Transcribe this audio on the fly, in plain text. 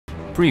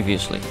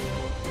Previously.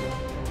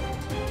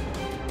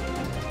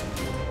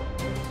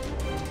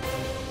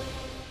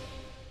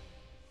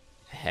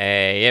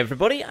 Hey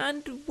everybody,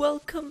 and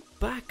welcome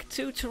back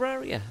to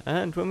Terraria.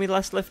 And when we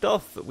last left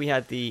off, we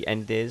had the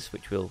end days,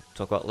 which we'll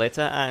talk about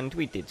later, and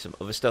we did some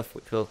other stuff,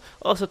 which we'll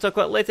also talk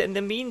about later. In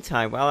the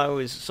meantime, while I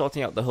was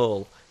sorting out the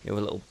hole, a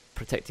little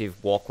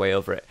protective walkway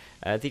over it,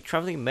 the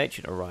travelling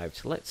merchant arrived.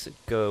 So let's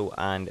go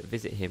and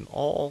visit him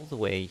all the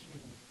way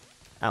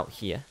out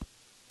here.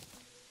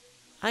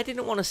 I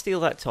didn't want to steal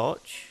that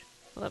torch.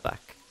 Put that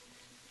back.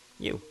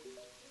 You.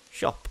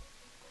 Shop.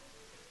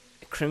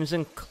 A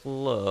crimson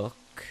cloak.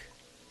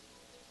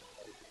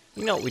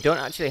 You know, we don't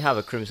actually have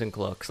a crimson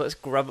cloak, so let's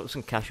grab up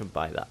some cash and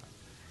buy that.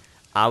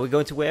 Are we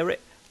going to wear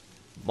it?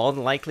 More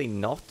than likely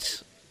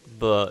not,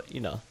 but, you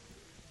know,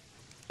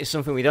 it's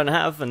something we don't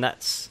have, and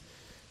that's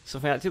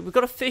something I do. We've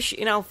got a fish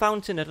in our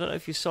fountain. I don't know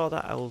if you saw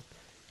that. I'll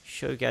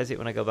show you guys it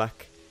when I go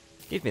back.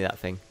 Give me that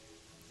thing.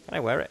 Can I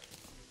wear it?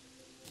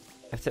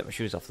 I have to take my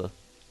shoes off, though.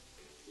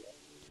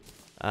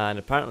 And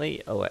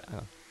apparently... Oh, wait. Hang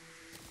on.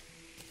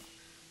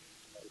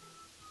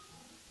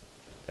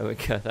 There we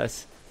go.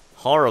 That's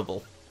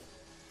horrible.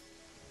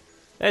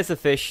 There's the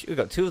fish. We've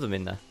got two of them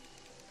in there.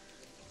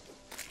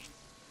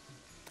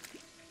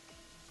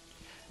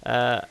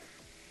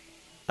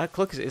 That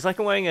cloak is... It's like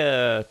I'm wearing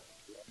a...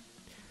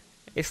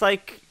 It's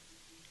like...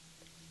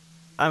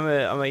 I'm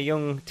a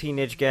young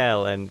teenage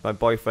girl and my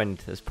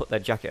boyfriend has put their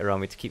jacket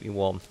around me to keep me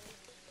warm.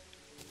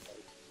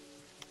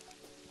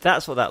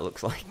 That's what that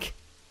looks like.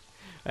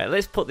 Right,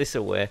 let's put this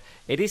away.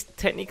 It is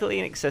technically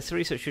an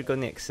accessory, so it should go in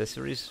the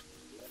accessories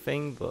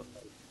thing, but...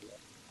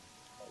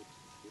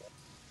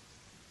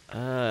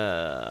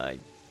 I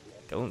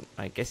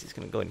guess it's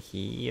going to go in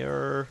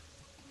here.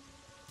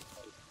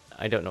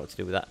 I don't know what to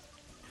do with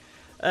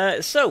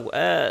that.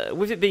 So,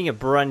 with it being a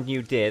brand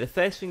new day, the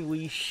first thing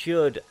we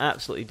should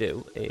absolutely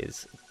do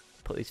is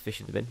put these fish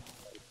in the bin.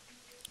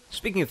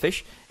 Speaking of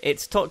fish,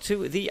 it's talk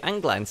to the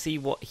angler and see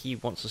what he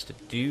wants us to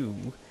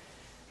do.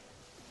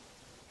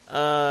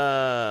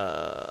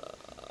 A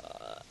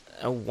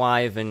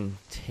wyvern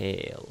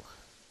tail.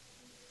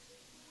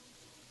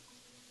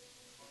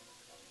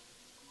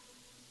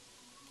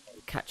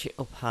 Catch it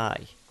up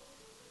high.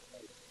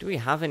 Do we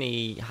have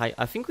any high...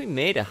 I think we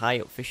made a high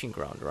up fishing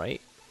ground,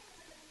 right?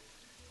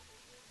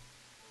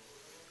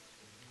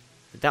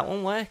 Did that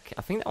one work?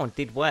 I think that one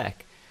did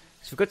work.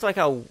 So we go to like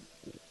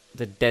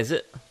the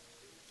desert,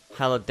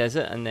 hallowed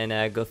desert, and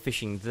then go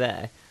fishing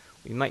there.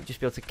 We might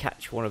just be able to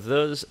catch one of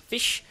those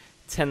fish,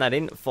 turn that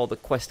in for the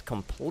quest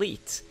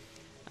complete,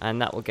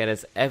 and that will get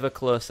us ever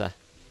closer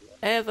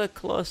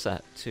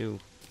to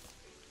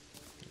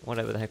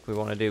whatever the heck we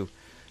want to do.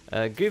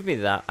 Give me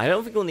that. I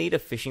don't think we'll need a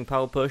fishing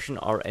power potion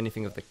or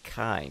anything of the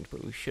kind,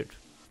 but we should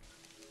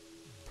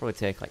probably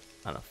take, like,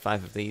 I don't know,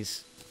 5 of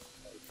these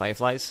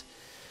fireflies.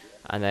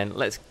 And then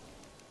let's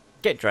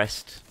get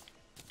dressed,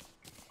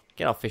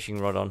 get our fishing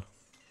rod on,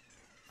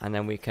 and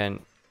then we can...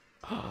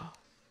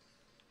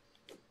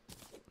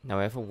 Now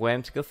we have a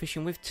worm to go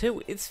fishing with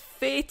too. It's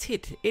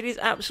fated. It is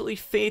absolutely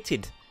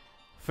fated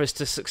for us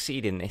to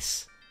succeed in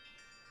this.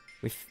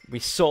 We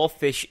saw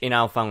fish in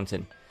our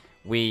fountain.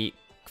 We...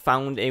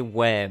 found a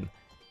worm.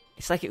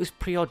 It's like it was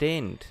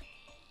preordained.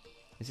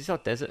 Is this our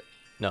desert?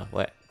 No,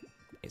 wait.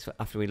 It's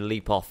after we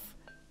leap off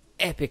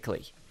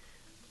epically.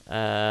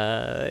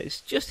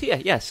 It's just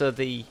here. Yeah, so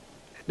the...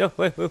 No,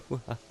 wait.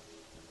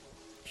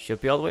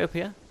 Should be all the way up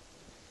here.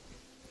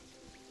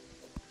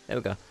 There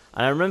we go.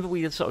 And I remember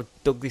we had sort of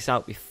dug this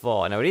out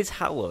before. Now it is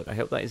hallowed. I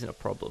hope that isn't a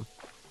problem.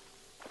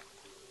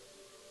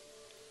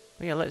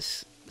 But yeah,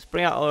 let's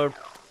bring out our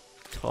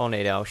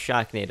tornado, our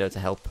sharknado to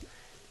help.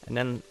 And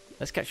then...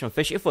 let's catch some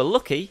fish. If we're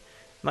lucky,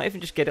 might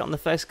even just get it on the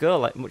first go,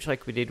 like much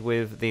like we did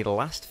with the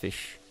last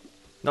fish.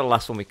 Not the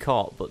last one we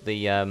caught, but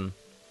the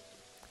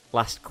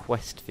last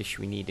quest fish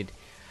we needed.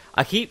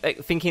 I keep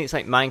thinking it's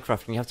like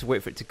Minecraft, and you have to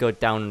wait for it to go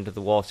down under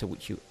the water,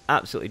 which you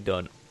absolutely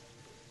don't.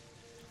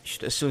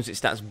 Just as soon as it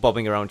starts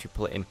bobbing around, you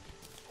pull it in.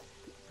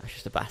 That's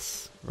just a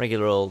bass.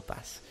 Regular old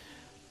bass.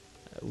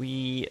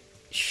 We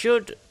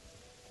should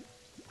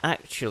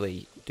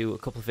actually do a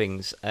couple of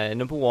things.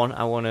 Number one,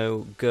 I want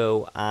to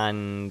go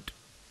and...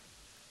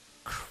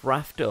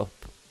 craft up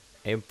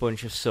a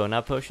bunch of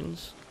sonar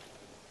potions,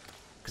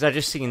 because I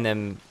just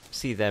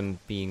see them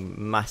being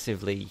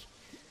massively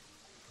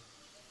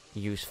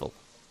useful.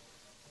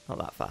 Not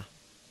that far.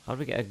 How do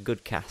we get a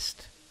good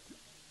cast?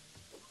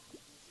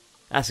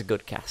 That's a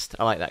good cast.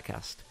 I like that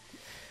cast,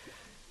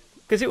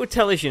 because it would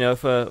tell us, you know,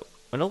 if we're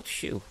an old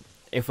shoe,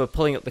 if we're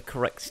pulling up the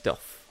correct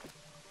stuff.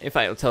 In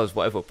fact, it'll tell us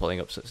whatever we're pulling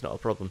up, so it's not a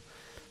problem.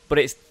 But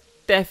it's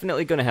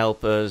definitely going to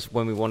help us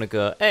when we want to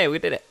go, hey, we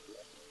did it.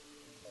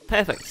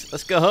 Perfect.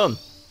 Let's go home.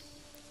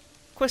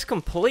 Quest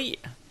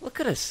complete. Look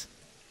at us.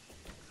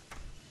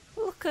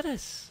 Look at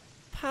us.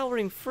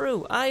 Powering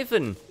through.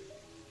 Ivan.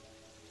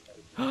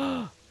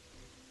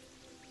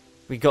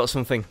 We got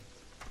something.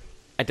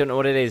 I don't know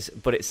what it is,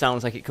 but it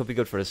sounds like it could be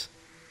good for us.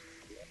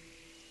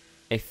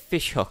 A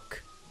fish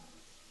hook.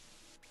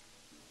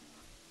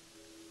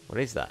 What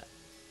is that?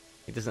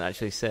 It doesn't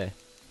actually say.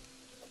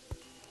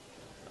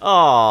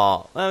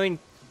 Oh, I mean,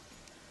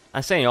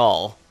 I'm saying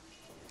all.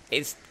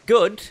 It's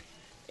good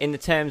in the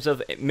terms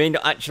of it may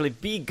not actually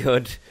be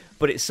good,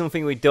 but it's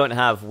something we don't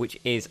have, which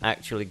is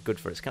actually good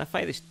for us. Can I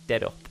fire this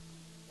dead up?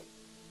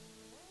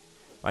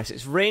 Right, so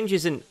its range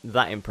isn't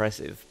that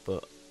impressive,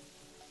 but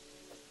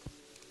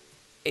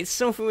it's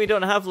something we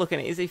don't have. Look at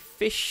it. It's a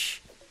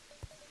fish.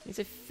 It's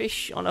a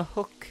fish on a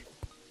hook.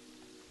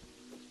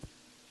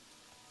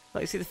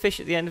 Like, see the fish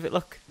at the end of it?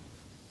 Look.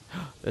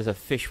 There's a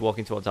fish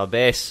walking towards our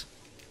base.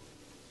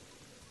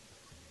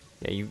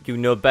 Yeah, you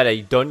know better.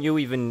 Don't you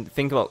even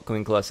think about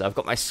coming closer. I've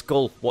got my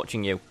skull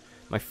watching you.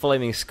 My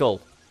flaming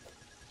skull.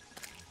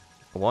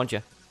 I warned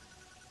you.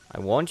 I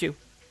warned you.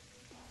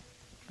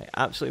 I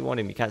absolutely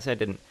warned him. You can't say I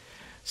didn't.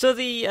 So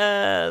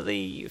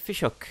the fish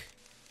hook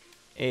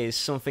is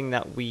something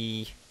that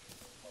we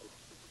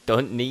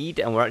don't need,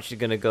 and we're actually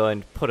going to go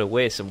and put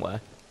away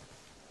somewhere.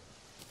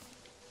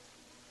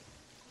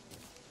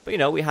 But, you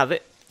know, we have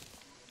it.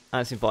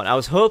 And it's important. I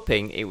was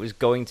hoping it was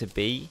going to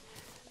be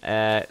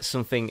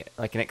something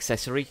like an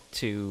accessory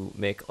to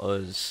make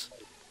us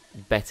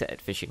better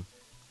at fishing.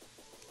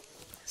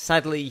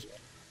 Sadly,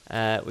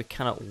 we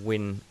cannot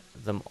win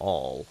them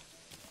all.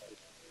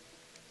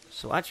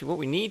 So actually what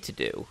we need to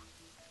do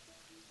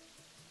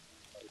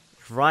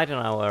is ride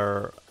on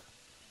our...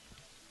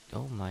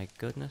 Oh my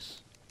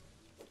goodness.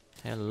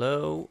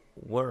 Hello,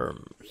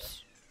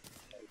 worms.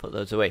 Put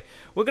those away.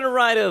 We're going to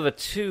ride over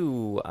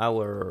to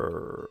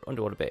our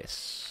underwater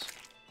base.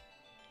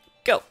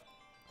 Go!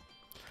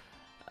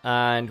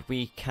 And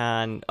we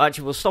can...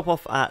 Actually, we'll stop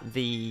off at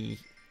the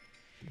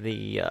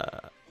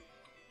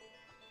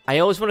I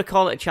always want to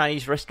call it a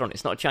Chinese restaurant.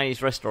 It's not a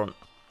Chinese restaurant.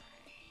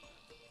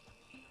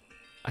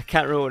 I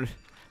can't remember.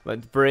 My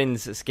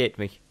brains escaped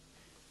me.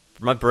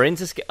 My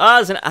brains escaped... Ah,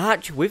 there's an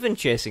arch wyvern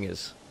chasing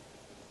us.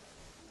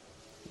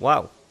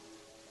 Wow.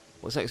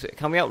 What's that?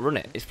 Can we outrun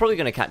it? It's probably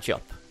going to catch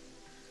up.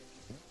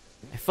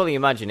 I fully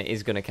imagine it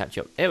is going to catch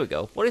up. Here we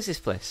go. What is this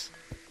place?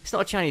 It's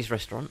not a Chinese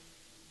restaurant.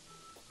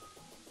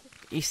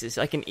 It's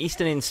like an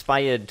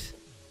Eastern-inspired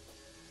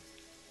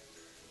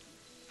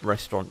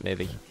restaurant,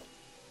 maybe.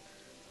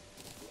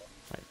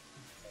 Right.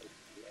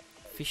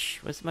 Fish.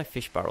 Where's my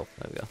fish barrel?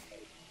 There we go.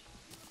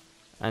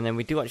 And then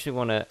we do actually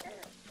want to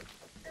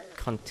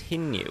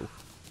continue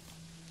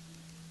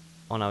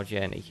on our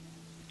journey.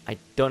 I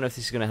don't know if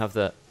this is going to have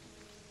the...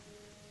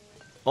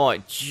 Oh,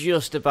 it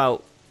just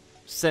about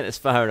sent us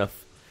far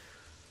enough.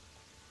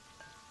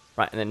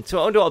 Right, and then to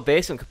our underwater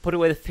base, we can put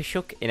away the fish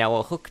hook in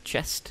our hook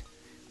chest.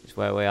 Is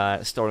where we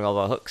are storing all of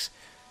our hooks.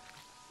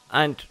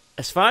 And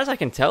as far as I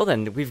can tell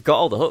then, we've got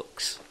all the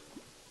hooks.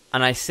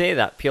 And I say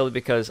that purely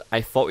because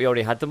I thought we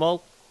already had them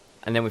all.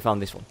 And then we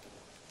found this one.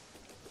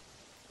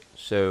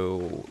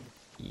 So,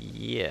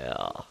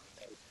 yeah.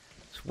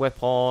 It's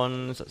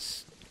weapons,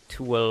 that's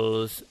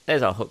tools.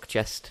 There's our hook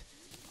chest.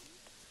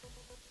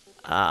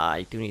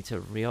 I do need to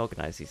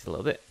reorganize these a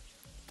little bit.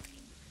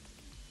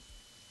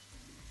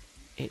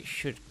 It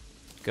should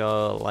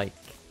go like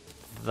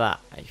that,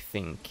 I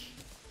think.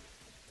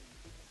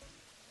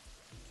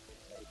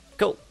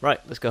 Cool, right,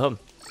 let's go home.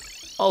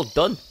 All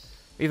done.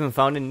 We even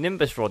found a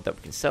Nimbus rod that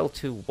we can sell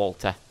to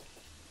Walter.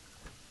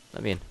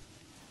 Let me in.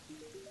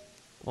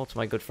 Walter,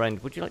 my good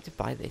friend, would you like to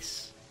buy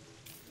this?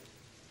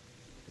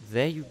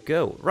 There you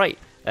go. Right,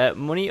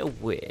 money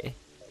away.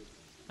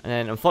 And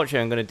then,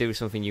 unfortunately, I'm going to do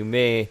something you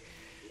may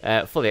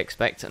fully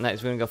expect, and that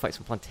is we're going to go fight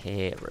some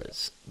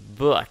Planteras.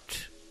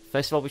 But,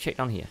 first of all, we check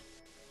down here.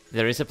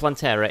 There is a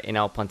Plantera in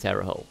our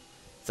Plantera hole.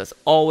 So that's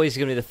always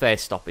going to be the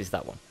first stop, is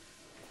that one.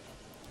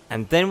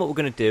 And then what we're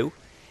going to do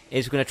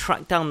is we're going to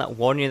track down that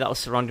one that was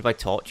surrounded by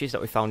torches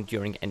that we found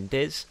during End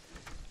Days.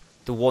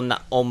 The one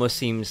that almost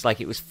seems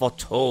like it was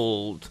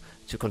foretold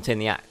to contain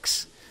the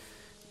axe.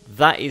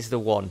 That is the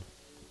one.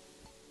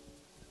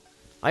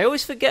 I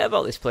always forget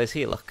about this place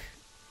here, look.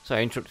 Sorry,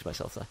 I interrupted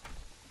myself there.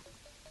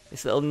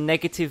 This little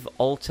negative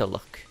altar,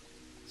 look.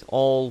 It's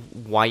all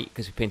white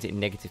because we painted it in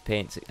negative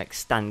paint, so it like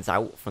stands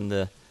out from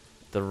the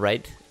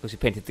red. Because we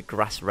painted the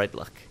grass red,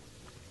 look.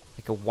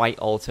 Like a white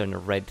altar and a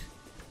red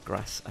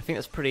grass. I think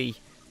that's pretty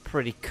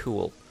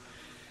cool.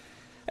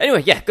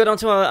 Anyway, yeah, go down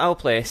to our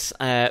place.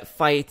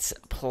 Fight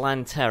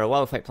Plantera.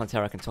 While we fight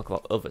Plantera, I can talk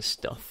about other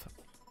stuff.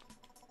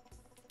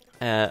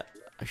 I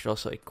should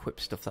also equip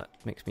stuff that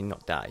makes me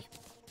not die.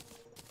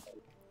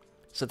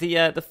 So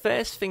the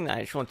first thing that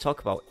I actually want to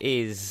talk about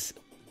is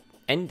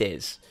End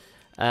Days.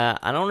 And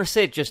I want to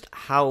say just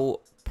how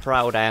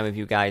proud I am of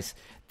you guys.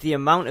 The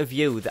amount of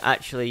you that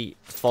actually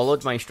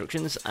followed my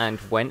instructions and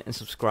went and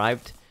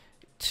subscribed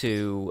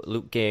to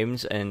Luke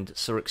Games and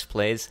Surix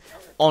Plays.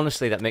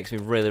 Honestly, that makes me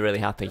really, really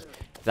happy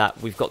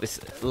that we've got this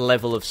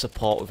level of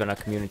support within our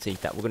community,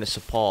 that we're going to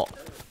support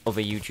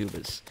other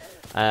YouTubers.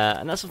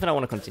 And that's something I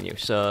want to continue.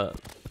 So,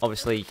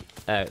 obviously,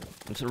 I'm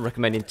sort of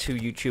recommending 2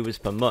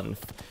 YouTubers per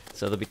month.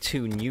 So there'll be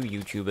 2 new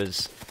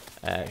YouTubers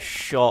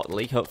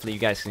shortly. Hopefully you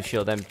guys can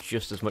show them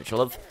just as much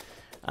love.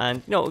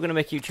 And, you know, we're going to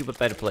make YouTube a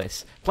better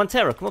place.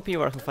 Plantera, come up here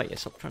where I can fight you.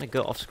 Stop trying to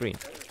go off screen.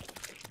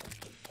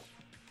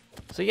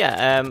 So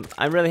yeah,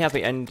 I'm really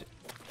happy, and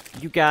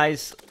you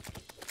guys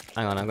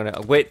Hang on, I'm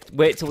gonna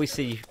wait till we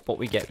see what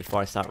we get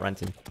before I start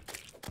ranting.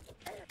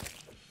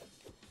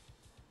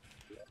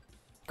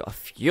 Got a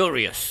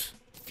furious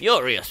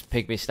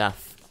pygmy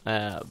staff,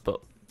 but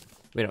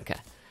we don't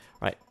care.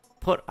 Right,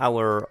 put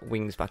our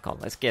wings back on.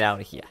 Let's get out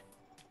of here.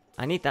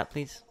 I need that,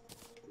 please.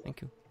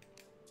 Thank you.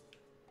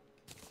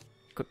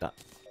 Cook that.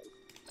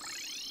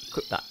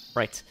 Cook that.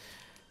 Right.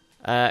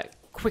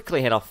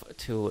 Quickly head off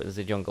to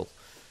the jungle.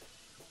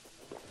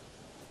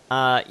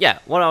 Yeah,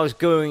 what I was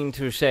going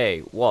to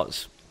say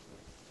was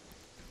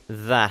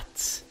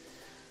that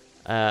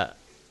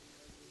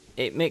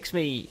it makes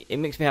me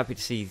happy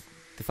to see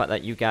the fact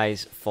that you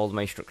guys followed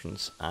my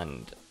instructions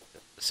and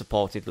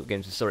supported Loop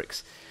Games and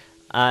Surix.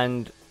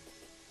 And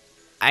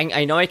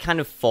I know I kind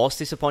of forced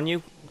this upon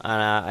you,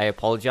 and I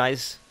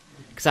apologise,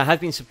 because I have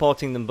been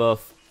supporting them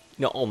both,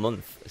 all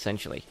month,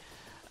 essentially.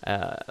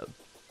 But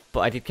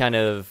I did kind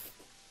of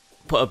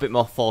put a bit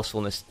more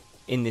forcefulness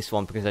in this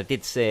one, because I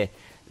did say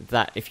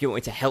that if you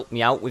wanted to help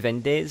me out with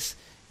end days,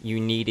 you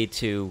needed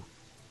to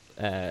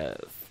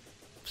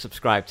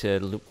subscribe to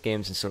Loop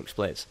Games and Surix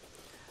Plays.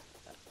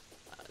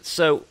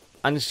 So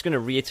I'm just going to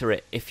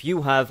reiterate, if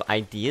you have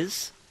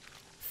ideas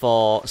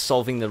for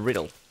solving the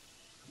riddle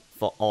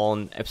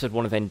on episode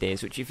 1 of End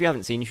Days, which if you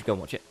haven't seen, you should go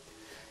and watch it.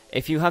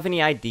 If you have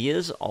any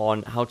ideas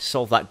on how to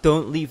solve that,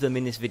 don't leave them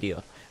in this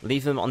video.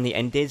 Leave them on the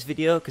End Days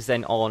video, because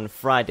then on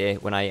Friday,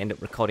 when I end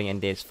up recording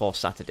End Days for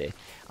Saturday,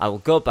 I will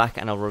go back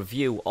and I'll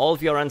review all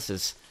of your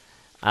answers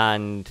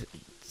and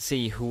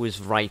see who was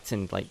right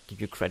and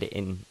give you credit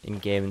in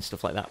game and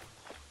stuff like that.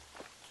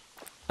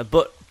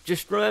 But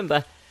just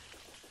remember,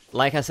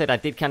 like I said, I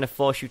did kind of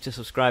force you to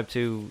subscribe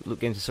to Loop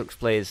Games and Surix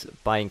Plays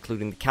by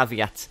including the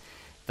caveat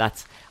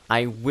that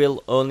I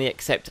will only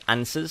accept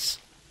answers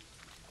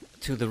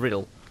to the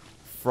riddle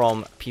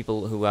from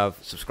people who have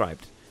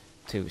subscribed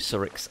to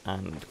Surix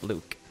and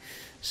Luke.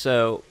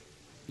 So,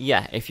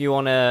 yeah, if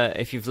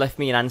you've left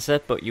me an answer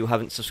but you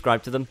haven't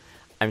subscribed to them,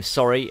 I'm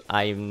sorry,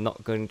 I'm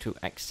not going to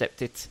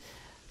accept it.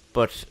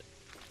 But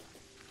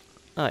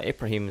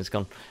Ibrahim is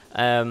gone.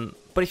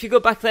 But if you go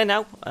back there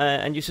now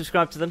and you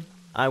subscribe to them,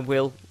 I'll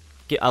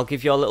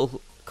give your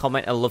little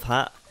comment a love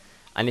heart.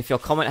 And if your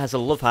comment has a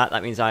love heart,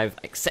 that means I've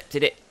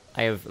accepted it.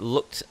 I have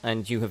looked,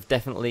 and you have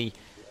definitely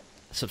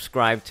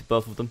subscribed to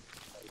both of them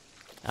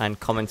and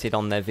commented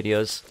on their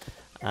videos.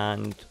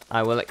 And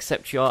I will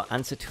accept your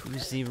answer to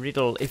the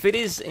riddle if it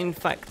is in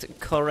fact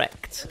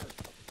correct.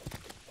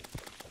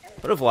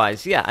 But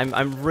otherwise, yeah,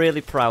 I'm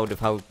really proud of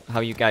how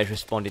you guys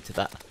responded to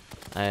that,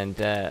 and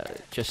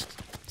just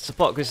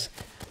support. Because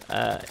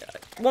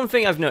one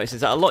thing I've noticed is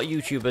that a lot of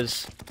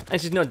YouTubers, and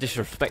this is no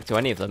disrespect to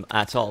any of them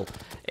at all,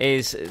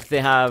 is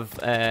they have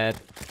they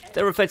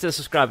refer to the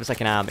subscribers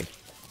like an army,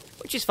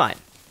 which is fine.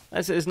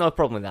 There's no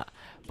problem with that.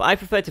 But I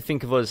prefer to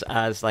think of us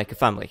as like a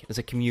family, as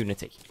a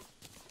community.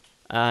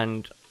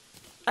 And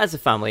as a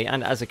family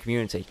and as a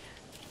community,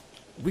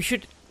 we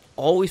should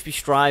always be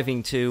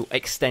striving to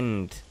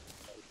extend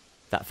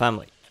that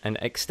family and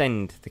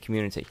extend the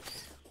community.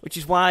 Which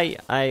is why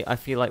I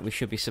feel like we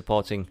should be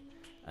supporting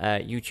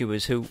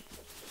YouTubers who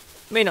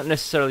may not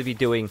necessarily be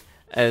doing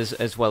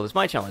as well as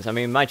my channel is. I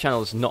mean, my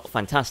channel is not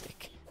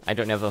fantastic. I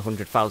don't have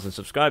 100,000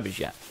 subscribers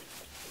yet.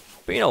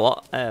 But you know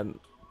what?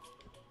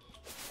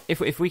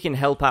 If we can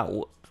help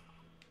out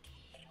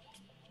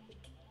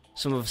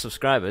some of the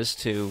subscribers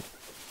to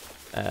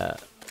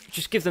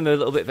just give them a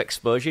little bit of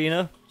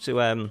exposure,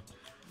 to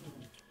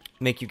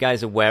make you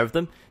guys aware of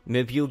them.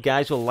 Maybe you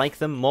guys will like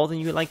them more than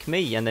you like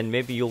me, and then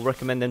maybe you'll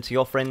recommend them to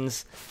your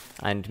friends,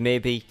 and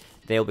maybe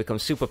they'll become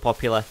super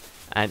popular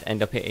and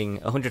end up hitting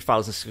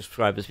 100,000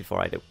 subscribers before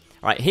I do.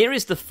 Alright, here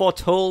is the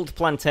foretold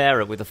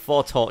Plantera with the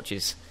 4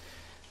 torches.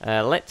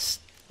 Let's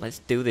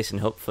do this and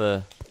hope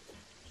for...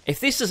 If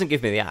this doesn't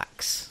give me the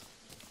axe,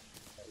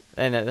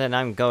 then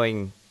I'm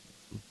going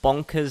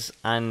bonkers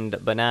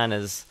and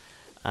bananas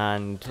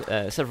and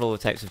several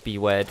other types of B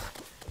word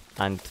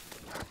and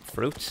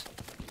fruit.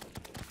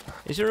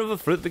 Is there other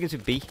fruit that begins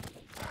with B?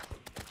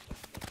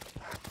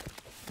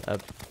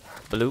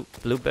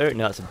 Blueberry?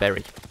 No, that's a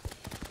berry.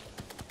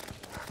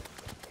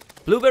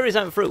 Blueberries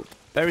aren't fruit.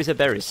 Berries are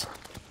berries.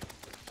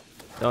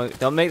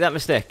 Don't make that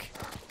mistake.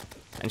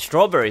 And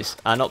strawberries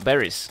are not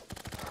berries.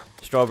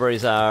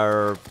 Strawberries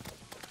are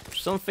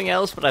something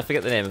else, but I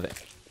forget the name of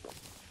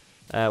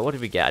it. What did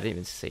we get? I didn't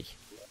even see.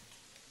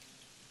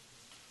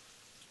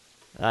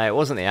 It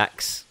wasn't the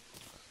axe.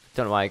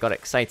 Don't know why I got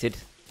excited.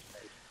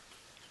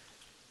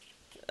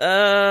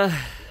 Are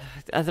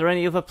there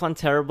any other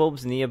Plantera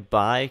bulbs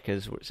nearby?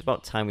 Because it's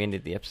about time we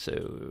ended the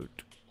episode.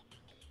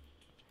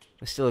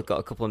 We've still got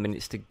a couple of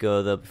minutes to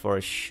go, though, before I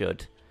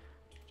should.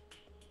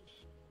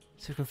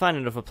 So we can find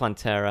another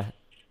Plantera.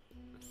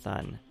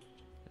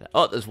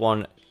 Oh, there's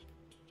one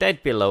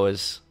dead below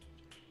us.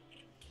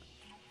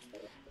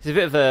 It's a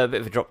bit of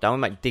a drop down.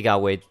 We might dig our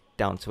way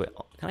down to it.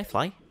 Oh, can I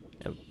fly?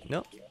 No.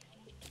 No.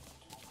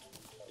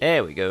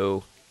 There we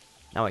go.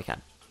 Now I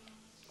can.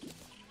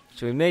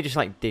 So we may just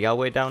dig our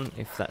way down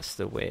if that's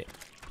the way it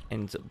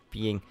ends up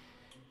being.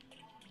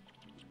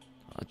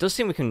 It does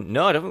seem we can...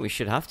 No, I don't think we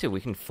should have to. We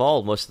can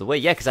fall most of the way.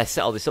 Yeah, because I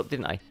set all this up,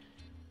 didn't I?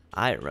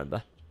 I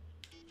remember.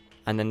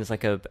 And then there's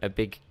like a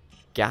big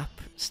gap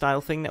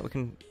style thing that we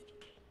can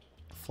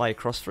fly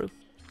across through.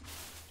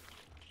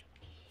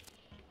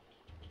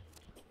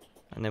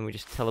 And then we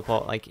just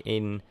teleport like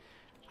in...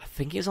 I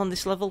think it's on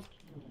this level.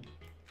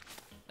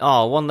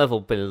 Oh, one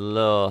level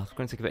below. It's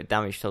going to take a bit of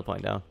damage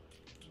teleporting down.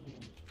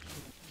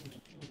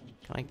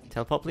 Can I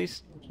teleport,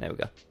 please? There we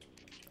go.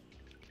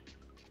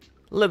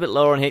 A little bit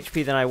lower on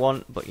HP than I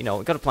want, but you know,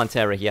 we've got a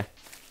Plantera here.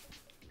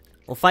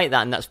 We'll fight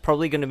that, and that's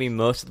probably going to be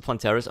most of the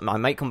Planteras. I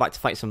might come back to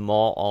fight some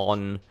more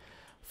on,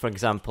 for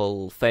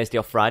example, Thursday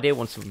or Friday,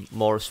 once some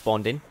more have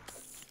spawned in.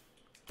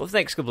 But for the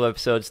next couple of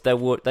episodes,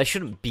 there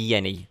shouldn't be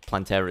any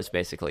Planteras,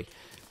 basically.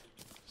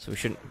 So we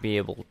shouldn't be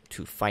able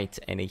to fight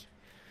any.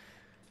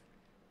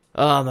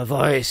 Oh, my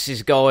voice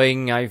is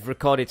going. I've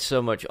recorded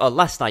so much. Oh,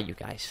 last night, you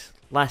guys.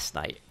 Last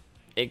night.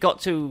 It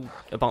got to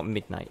about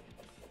midnight.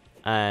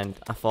 And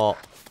I thought,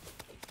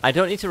 I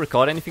don't need to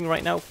record anything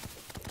right now,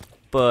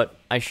 but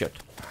I should.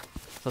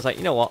 So I was like,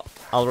 you know what?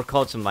 I'll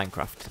record some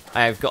Minecraft.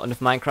 I've got enough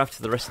Minecraft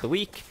for the rest of the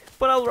week,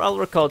 but I'll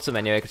record some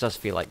anyway because I just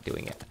feel like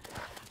doing it.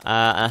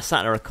 And I sat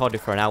and I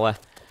recorded for an hour,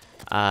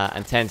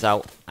 and turns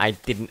out I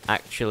didn't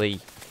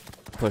actually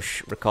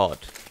push record.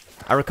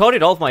 I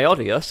recorded all of my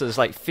audio, so there's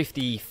like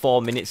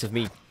 54 minutes of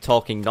me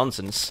talking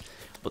nonsense,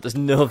 but there's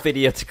no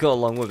video to go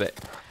along with it.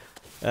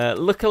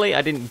 Luckily,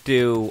 I didn't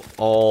do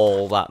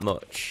all that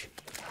much.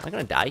 Am I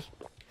gonna die?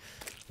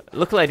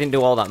 Luckily, I didn't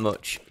do all that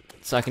much,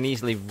 so I can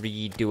easily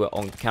redo it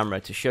on camera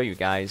to show you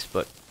guys,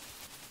 but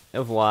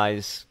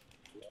otherwise,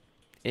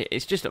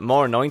 it's just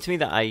more annoying to me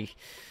that I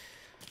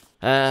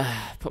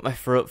put my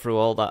throat through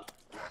all that.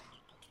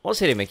 What's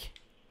hitting me?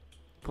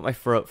 Put my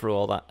throat through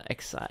all that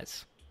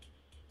exercise.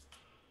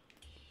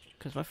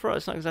 Because my throat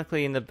is not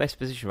exactly in the best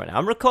position right now.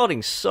 I'm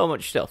recording so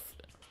much stuff.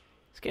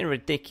 It's getting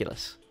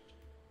ridiculous.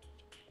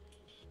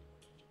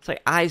 It's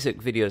like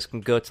Isaac videos can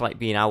go to like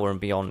be an hour and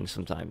beyond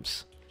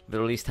sometimes. But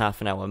at least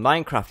half an hour.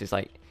 Minecraft is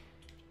like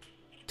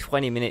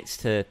 20 minutes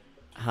to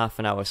half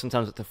an hour.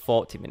 Sometimes up to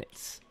 40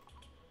 minutes.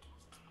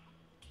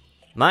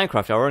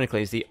 Minecraft,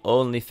 ironically, is the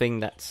only thing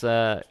that's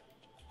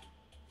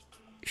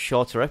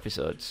shorter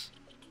episodes.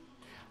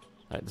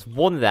 Right, there's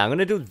one there. I'm going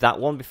to do that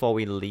one before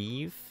we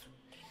leave.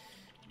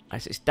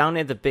 Right, so it's down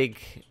near the big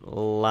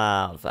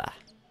lava.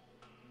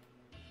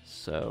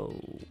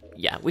 So,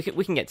 yeah, we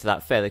can get to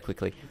that fairly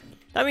quickly.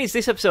 That means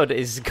this episode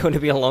is going to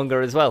be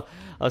longer as well.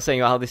 I was saying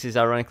how this is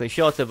ironically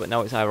shorter, but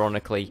now it's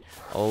ironically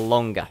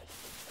longer.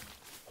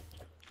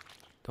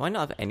 Do I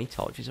not have any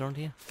torches around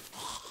here?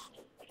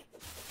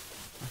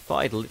 I thought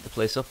I'd lit the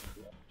place up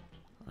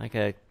like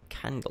a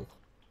candle.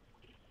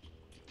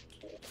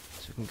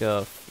 So we can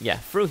go, yeah,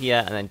 through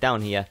here and then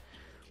down here.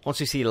 Once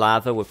we see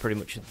lava, we're pretty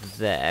much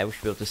there. We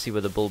should be able to see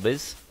where the bulb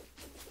is.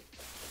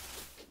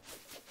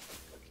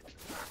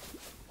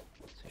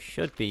 So it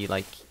should be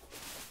like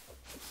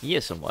here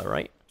somewhere,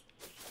 right?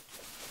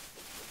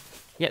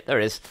 Yep, there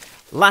it is.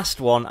 Last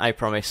one, I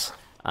promise.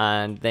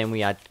 And then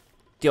we add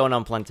done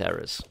on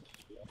Planteras.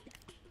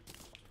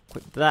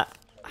 Equip that.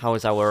 How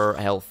is our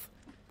health?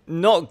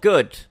 Not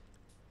good.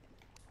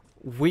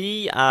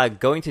 We are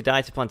going to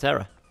die to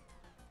Plantera.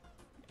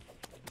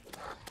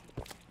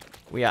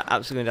 We are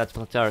absolutely going to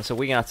die to Plantera. So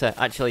we're going to have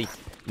to actually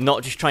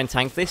not just try and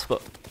tank this,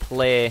 but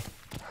play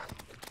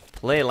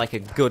like a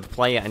good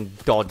player and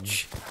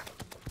dodge.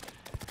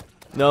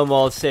 No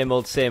more same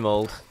old, same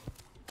old.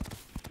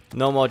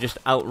 No more just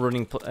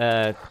outrunning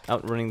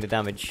the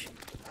damage.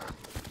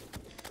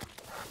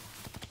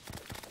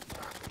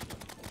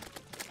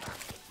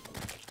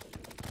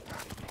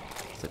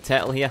 There's a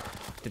turtle here.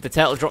 Did the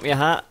turtle drop me a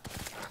heart?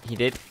 He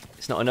did.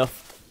 It's not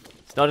enough.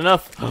 It's not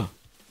enough.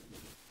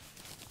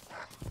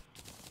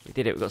 We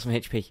did it. We got some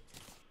HP.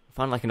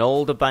 Found like an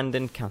old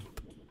abandoned camp.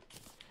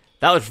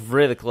 That was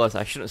really close.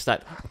 I shouldn't have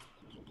started.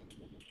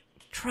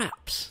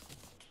 Traps.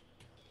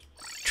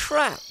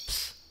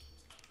 Traps.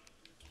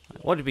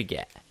 What did we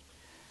get?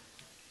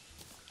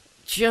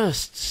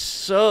 Just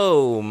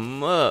so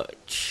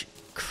much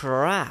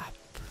crap.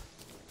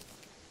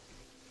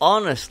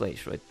 Honestly,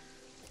 it's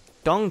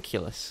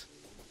redonkulous.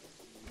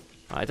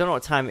 I don't know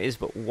what time it is,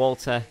 but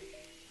Walter,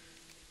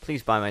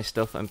 please buy my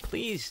stuff, and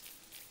please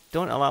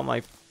don't allow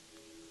my...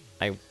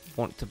 I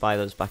want to buy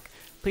those back.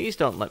 Please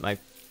don't let my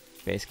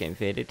base get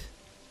invaded.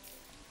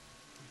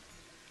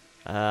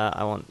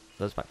 I want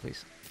those back,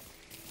 please.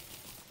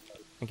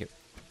 Thank you.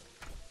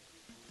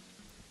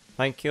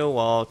 Thank you,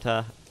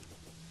 Walter.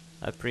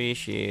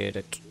 Appreciate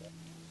it.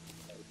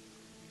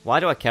 Why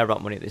do I care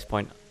about money at this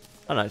point?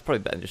 I don't know, it's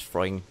probably better than just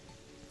throwing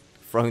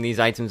these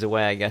items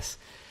away, I guess.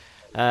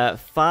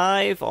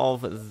 5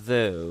 of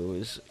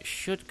those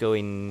should go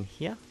in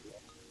here.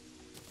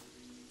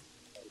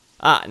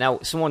 Ah, now,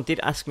 someone did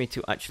ask me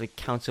to actually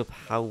count up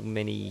how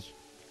many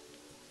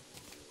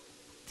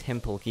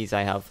temple keys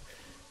I have.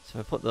 So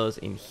I put those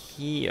in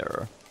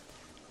here.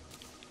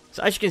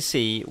 So as you can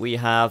see, we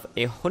have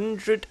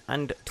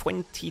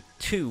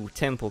 222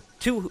 temple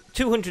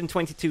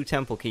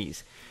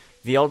keys.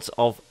 the odds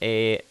of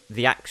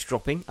the axe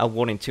dropping are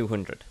 1 in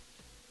 200.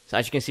 So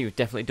as you can see, we've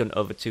definitely done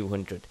over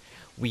 200.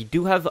 We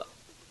do have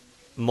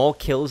more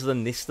kills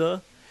than this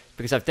though,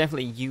 because I've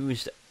definitely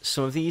used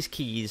some of these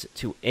keys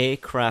to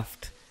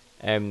craft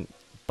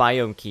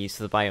biome keys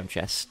to the biome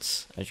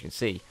chests, as you can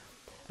see.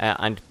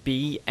 And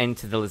B,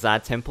 enter the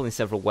Lizard Temple in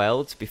several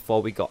worlds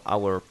before we got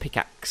our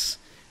pickaxe,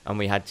 and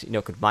we had,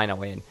 could mine our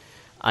way in.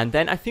 And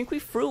then I think we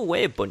threw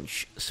away a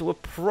bunch, so we're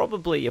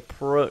probably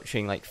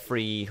approaching like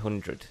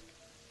 300.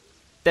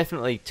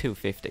 Definitely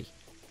 250.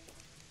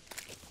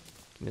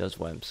 Give me those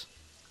worms.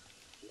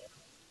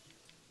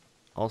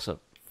 Also,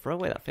 throw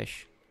away that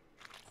fish.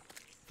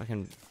 If I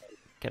can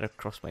get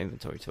across my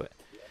inventory to it.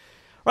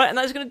 Right, and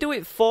that's going to do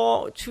it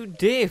for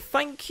today.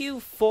 Thank you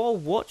for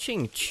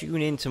watching.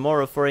 Tune in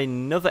tomorrow for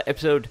another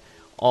episode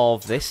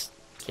of this.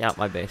 Get out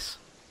my base.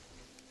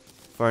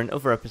 For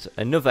another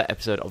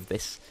episode of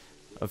this,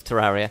 of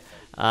Terraria.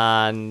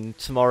 And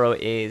tomorrow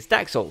is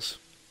Dark Souls.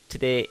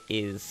 Today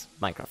is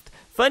Minecraft.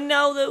 For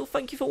now, though,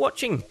 thank you for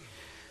watching.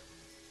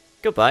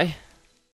 Goodbye.